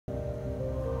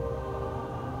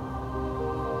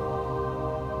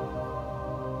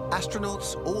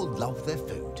astronauts all love their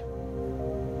food.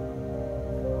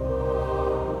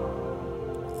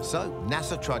 So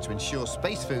NASA tried to ensure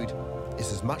space food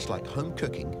is as much like home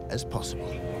cooking as possible.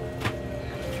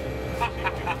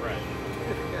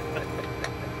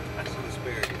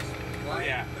 Oh,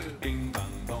 yeah.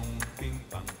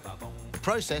 The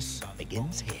process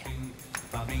begins here.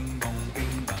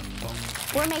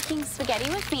 We're making spaghetti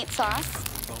with meat sauce.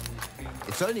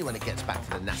 It's only when it gets back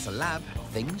to the NASA lab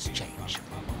things change.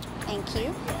 Thank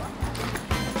you.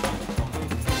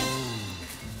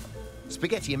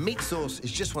 Spaghetti and meat sauce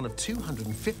is just one of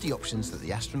 250 options that the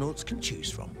astronauts can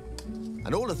choose from.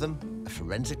 And all of them are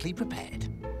forensically prepared.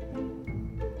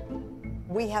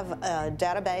 We have a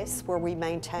database where we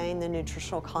maintain the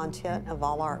nutritional content of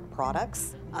all our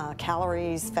products,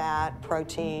 calories, fat,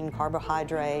 protein,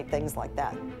 carbohydrate, things like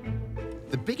that.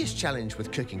 The biggest challenge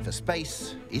with cooking for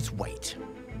space is weight.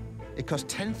 It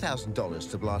costs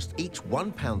 $10,000 to blast each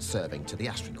 1 pound serving to the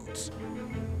astronauts.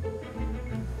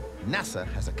 NASA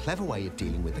has a clever way of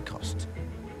dealing with the cost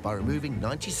by removing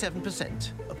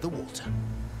 97% of the water.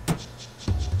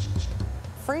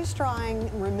 Freeze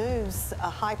drying removes a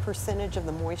high percentage of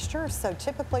the moisture, so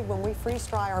typically when we freeze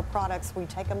dry our products, we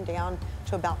take them down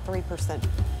to about 3%.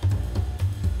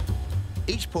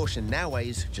 Each portion now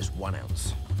weighs just 1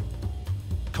 ounce.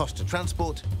 Cost to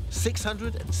transport,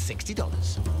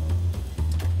 $660.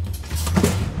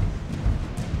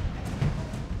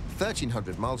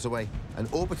 1,300 miles away, an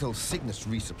orbital Cygnus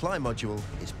resupply module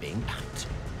is being packed.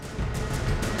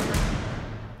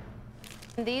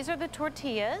 These are the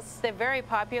tortillas. They're very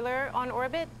popular on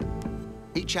orbit.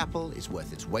 Each apple is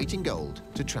worth its weight in gold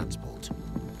to transport.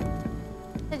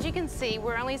 As you can see,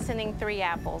 we're only sending 3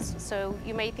 apples, so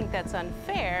you may think that's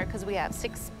unfair because we have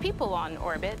 6 people on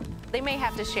orbit. They may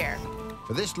have to share.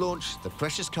 For this launch, the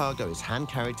precious cargo is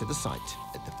hand-carried to the site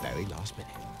at the very last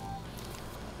minute.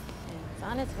 It's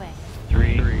on its way.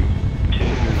 3, 2, 1.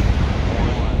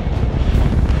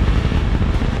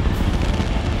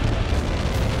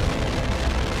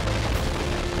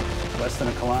 Less than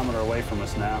a kilometer away from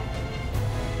us now.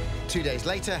 2 days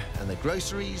later, and the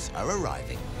groceries are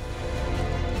arriving.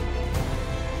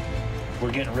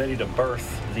 We're getting ready to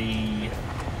berth the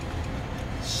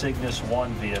Cygnus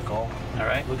 1 vehicle. All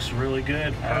right. Looks really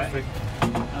good. Perfect.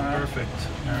 Perfect.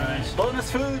 All right.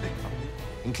 Bonus food.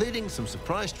 Including some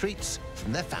surprise treats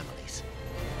from their families.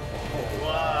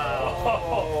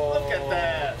 Wow. Look at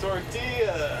that.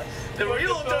 Tortillas. The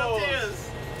real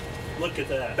tortillas. Look at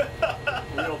that.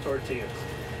 Real tortillas.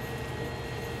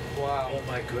 Wow. Oh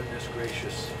my goodness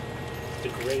gracious. The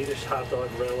greatest hot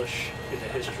dog relish in the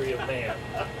history of man.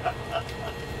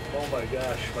 Oh my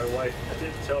gosh, my wife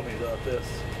didn't tell me about this.